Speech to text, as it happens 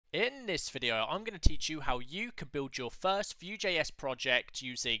In this video, I'm going to teach you how you can build your first Vue.js project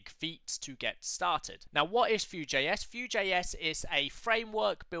using Feet to get started. Now, what is Vue.js? Vue.js is a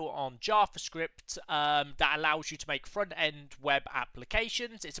framework built on JavaScript that allows you to make front-end web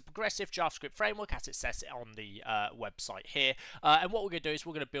applications. It's a progressive JavaScript framework, as it says on the website here. And what we're going to do is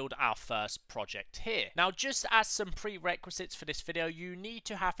we're going to build our first project here. Now, just as some prerequisites for this video, you need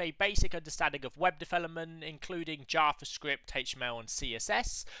to have a basic understanding of web development, including JavaScript, HTML, and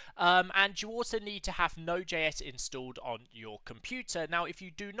CSS. And you also need to have Node.js installed on your computer. Now, if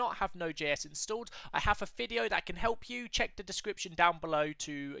you do not have Node.js installed, I have a video that can help you. Check the description down below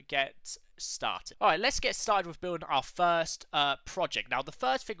to get started. Alright, let's get started with building our first project. Now, the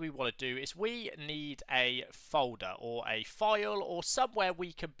first thing we want to do is we need a folder or a file or somewhere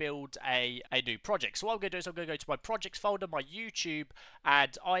we can build a new project. So what I'm going to do is I'm going to go to my projects folder, my YouTube,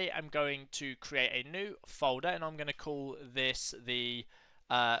 and I am going to create a new folder, and I'm going to call this the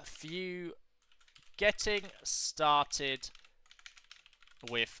Vue getting started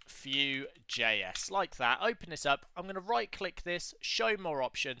with Vue.js, like that. Open this up. I'm going to right click this, show more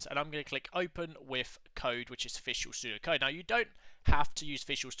options, and I'm going to click open with code, which is Visual Studio Code. Now, you don't have to use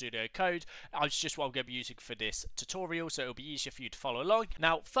Visual Studio Code. It's just what I'm going to be using for this tutorial, so it'll be easier for you to follow along.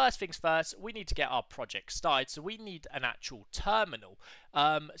 Now, first things first, we need to get our project started, so we need an actual terminal.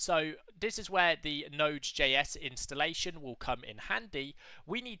 So this is where the Node.js installation will come in handy.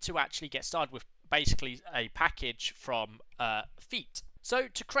 We need to actually get started with basically a package from Feet. So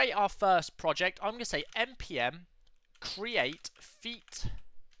to create our first project, I'm going to say npm create Feet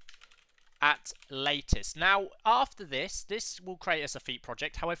at latest. Now, after this will create us a Feet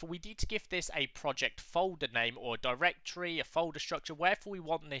project. However, we need to give this a project folder name or a directory, a folder structure, wherever we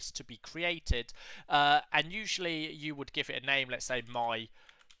want this to be created. And usually you would give it a name, let's say my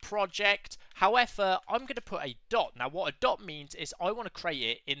project. However, I'm going to put a dot. Now, what a dot means is I want to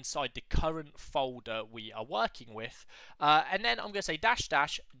create it inside the current folder we are working with. And then I'm going to say dash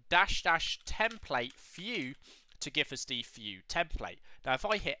template Vue to give us the Vue template. Now, if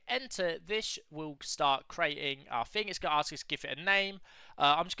I hit enter, this will start creating our thing. It's going to ask us to give it a name.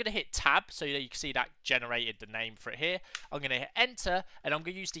 I'm just going to hit tab so that you can see that generated the name for it here. I'm going to hit enter, and I'm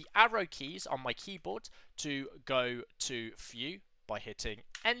going to use the arrow keys on my keyboard to go to Vue by hitting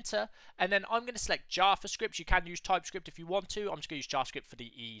enter, and then I'm going to select JavaScript. You can use TypeScript if you want to. I'm just going to use JavaScript for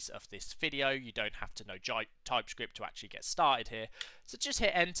the ease of this video. You don't have to know TypeScript to actually get started here. So just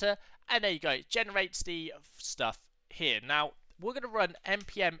hit enter, and there you go. It generates the stuff here. Now, we're going to run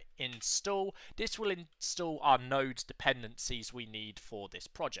npm install. This will install our Node dependencies we need for this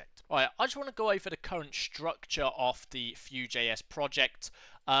project. Alright, I just want to go over the current structure of the Vue.js project.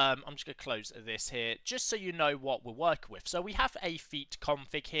 I'm just going to close this here, just so you know what we're working with. So we have a Feet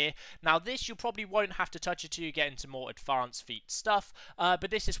config here. Now, this you probably won't have to touch until you get into more advanced Feet stuff, but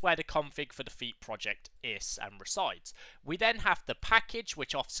this is where the config for the Feet project is and resides. We then have the package,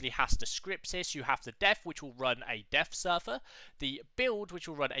 which obviously has the scripts here. So you have the def, which will run a def server, the build, which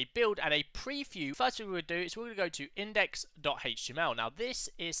will run a build, and a preview. First thing we're going to do is we're going to go to index.html. Now, this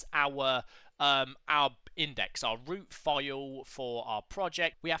is our index, our root file for our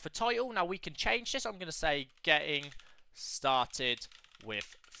project. We have a title. Now, we can change this. I'm going to say getting started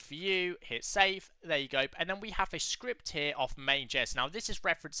with Vue, hit save, there you go, and then we have a script here of main.js. Now, this is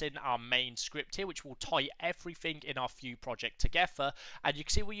referencing our main script here, which will tie everything in our Vue project together, and you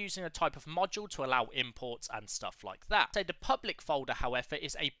can see we're using a type of module to allow imports and stuff like that. So the public folder, however,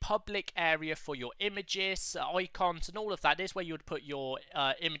 is a public area for your images, icons, and all of that. This is where you would put your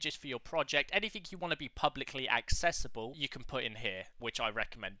images for your project. Anything you want to be publicly accessible, you can put in here, which I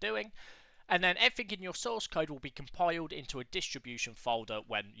recommend doing. And then everything in your source code will be compiled into a distribution folder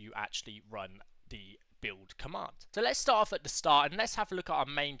when you actually run the build command. So let's start off at the start and let's have a look at our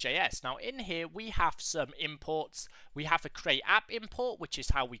main.js. Now, in here we have some imports. We have a create app import, which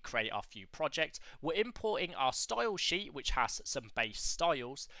is how we create our Vue project. We're importing our style sheet, which has some base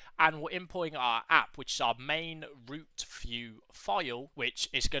styles, and we're importing our app, which is our main root Vue file, which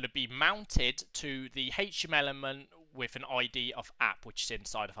is going to be mounted to the HTML element with an ID of app, which is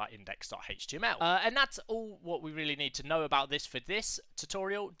inside of our index.html. And that's all what we really need to know about this for this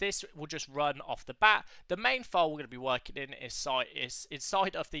tutorial. This will just run off the bat. The main file we're going to be working in is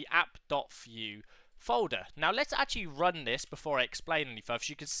inside of the app.vue folder. Now, let's actually run this before I explain any further,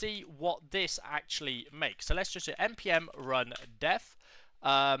 so you can see what this actually makes. So let's just do npm run def,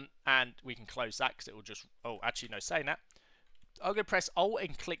 and we can close that because it will just, oh, actually no, saying that. I'm going to press Alt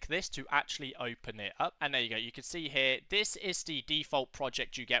and click this to actually open it up. And there you go. You can see here, this is the default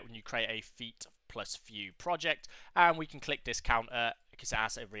project you get when you create a Feet plus Vue project. And we can click this counter because it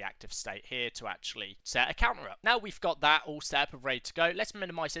has a reactive state here to actually set a counter up. Now we've got that all set up and ready to go. Let's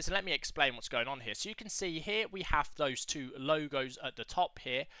minimize this and let me explain what's going on here. So you can see here we have those two logos at the top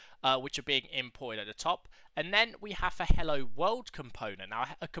here, which are being imported at the top. And then we have a hello world component. Now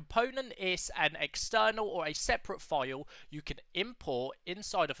a component is an external or a separate file you can import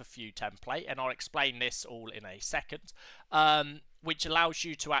inside of a Vue template, and I'll explain this all in a second, which allows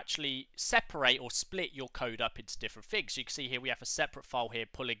you to actually separate or split your code up into different things. So you can see here we have a separate file here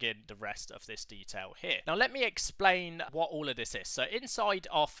pulling in the rest of this detail here. Now let me explain what all of this is. So inside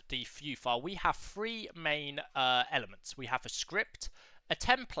of the Vue file we have three main elements. We have a script, a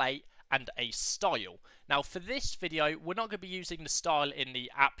template, and a style. Now for this video we're not going to be using the style in the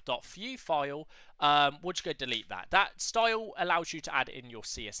app.vue file. We're just going to delete that. That style allows you to add in your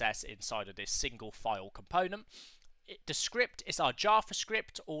CSS inside of this single file component. The script is our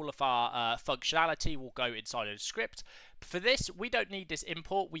JavaScript. All of our functionality will go inside of the script. For this we don't need this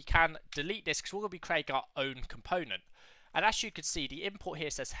import. We can delete this because we're going to be creating our own component. And as you can see, the import here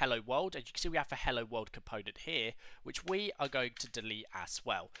says hello world, and you can see we have a hello world component here, which we are going to delete as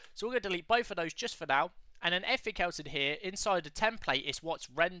well. So we're going to delete both of those just for now. And then everything else in here, inside the template, is what's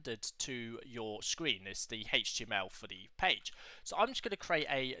rendered to your screen. It's the HTML for the page. So I'm just going to create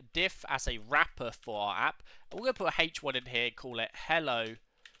a div as a wrapper for our app. And we're going to put a H1 in here, call it hello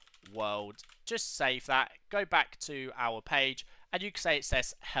world. Just save that, go back to our page, and you can say it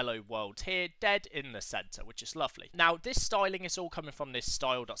says hello world here, dead in the center, which is lovely. Now this styling is all coming from this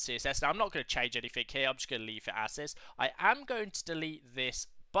style.css. Now I'm not going to change anything here, I'm just going to leave it as is. I am going to delete this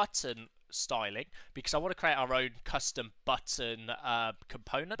button styling because I want to create our own custom button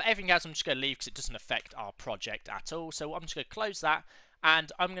component. But everything else I'm just going to leave because it doesn't affect our project at all. So I'm just going to close that.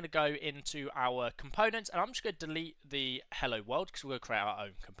 And I'm going to go into our components and I'm just going to delete the hello world because we're going to create our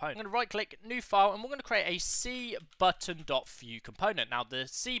own component. I'm going to right click, new file, and we're going to create a cbutton.vue component. Now the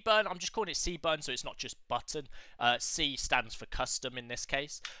cbutton, I'm just calling it cbutton so it's not just button. C stands for custom in this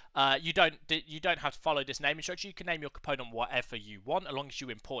case. You don't have to follow this name instruction. You can name your component whatever you want as long as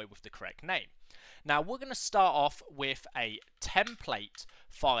you import it with the correct name. Now we're going to start off with a template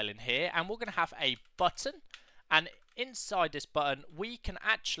file in here and we're going to have a button, and inside this button we can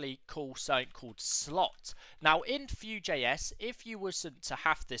actually call something called slot. Now in Vue.js, if you wasn't to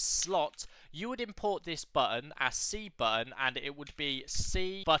have this slot, you would import this button as cbutton and it would be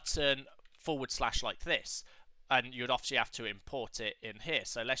cbutton / like this, and you'd obviously have to import it in here.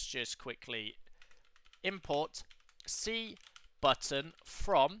 So let's just quickly import cbutton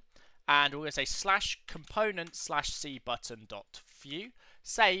from, and we're going to say /component /cbutton.vue.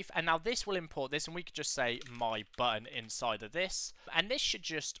 Save, and now this will import this, and we could just say my button inside of this, and this should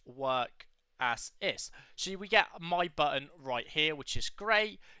just work as is. So we get my button right here, which is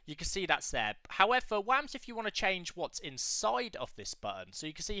great. You can see that's there. However, what happens if you want to change what's inside of this button? So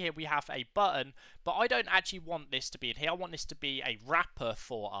you can see here we have a button, but I don't actually want this to be in here. I want this to be a wrapper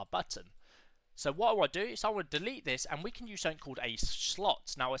for our button. So what I want to do is I want to delete this, and we can use something called a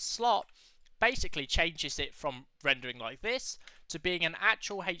slot. Now a slot basically changes it from rendering like this to being an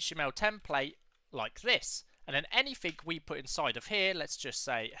actual HTML template like this. And then anything we put inside of here, let's just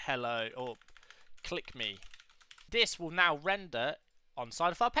say hello or click me, this will now render on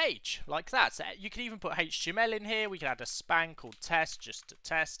side of our page like that. So you can even put HTML in here. We can add a span called test just to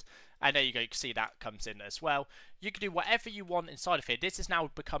test, and there you go, you can see that comes in as well. You can do whatever you want inside of here. This has now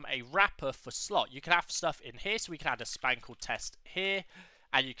become a wrapper for slot. You can have stuff in here, so we can add a span called test here,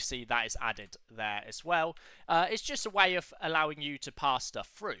 and you can see that is added there as well. It's just a way of allowing you to pass stuff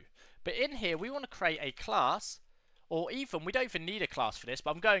through. But in here we want to create a class, or even, we don't even need a class for this,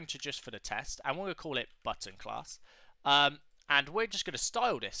 but I'm going to just for the test, and we're going to call it button class. And we're just going to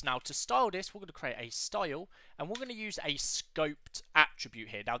style this. Now to style this, we're going to create a style, and we're going to use a scoped attribute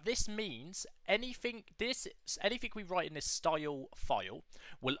here. Now this means anything we write in this style file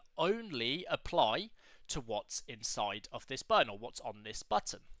will only apply to what's inside of this button, or what's on this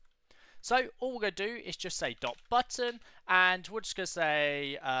button. So all we're going to do is just say .button, and we're just going to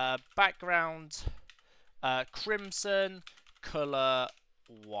say background crimson, color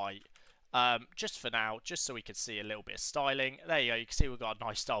white. Just for now, just so we can see a little bit of styling. There you go, you can see we've got a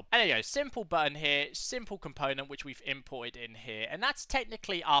nice style. And there you go, simple button here, simple component which we've imported in here, and that's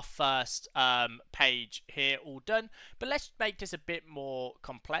technically our first page here all done. But let's make this a bit more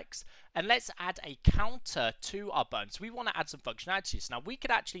complex, and let's add a counter to our buttons. We want to add some functionalities. Now we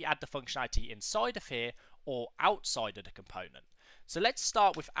could actually add the functionality inside of here or outside of the component. So let's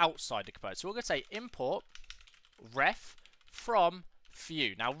start with outside the component. So we're going to say import ref from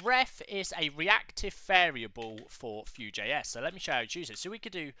Vue. Now ref is a reactive variable for Vue.js, so let me show you how to use it. So we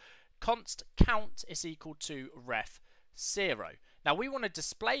could do const count is equal to ref 0. Now we want to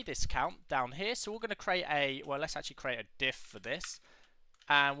display this count down here, so we're going to create a, well, let's actually create a diff for this,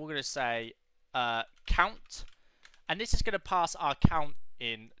 and we're going to say count, and this is going to pass our count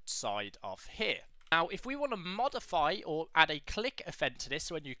inside of here. Now, if we want to modify or add a click event to this,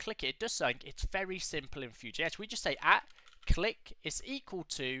 so when you click it, it does something, it's very simple in Vue.js. We just say at click is equal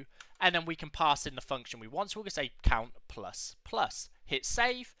to, and then we can pass in the function we want. So we're going to say count plus plus. Hit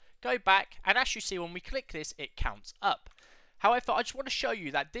save, go back, and as you see, when we click this, it counts up. However, I just want to show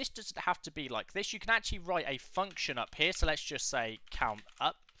you that this doesn't have to be like this. You can actually write a function up here. So let's just say count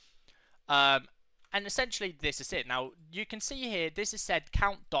up. And essentially, this is it. Now, you can see here, this is said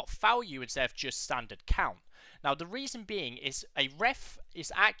count.value instead of just standard count. Now, the reason being is a ref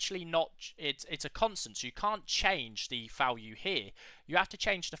is actually not, it's a constant, so you can't change the value here. You have to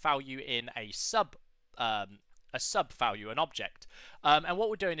change the value in a sub value, an object. And what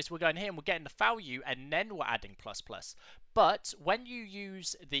we're doing is we're going here and we're getting the value and then we're adding plus plus. But when you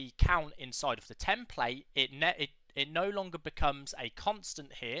use the count inside of the template, it no longer becomes a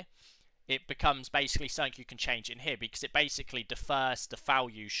constant here. It becomes basically something you can change in here because it basically defers the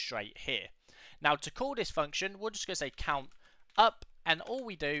value straight here. Now to call this function, we're just going to say count up, and all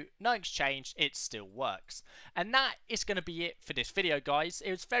we do, nothing's changed, it still works. And that is going to be it for this video, guys.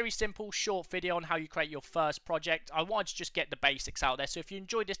 It was very simple, short video on how you create your first project. I wanted to just get the basics out there, so if you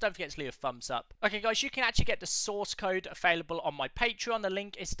enjoyed this, don't forget to leave a thumbs up. Okay guys, you can actually get the source code available on my Patreon. The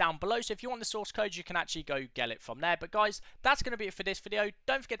link is down below, so if you want the source code, you can actually go get it from there. But guys, that's going to be it for this video.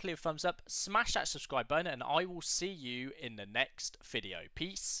 Don't forget to leave a thumbs up, smash that subscribe button, and I will see you in the next video.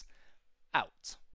 Peace out.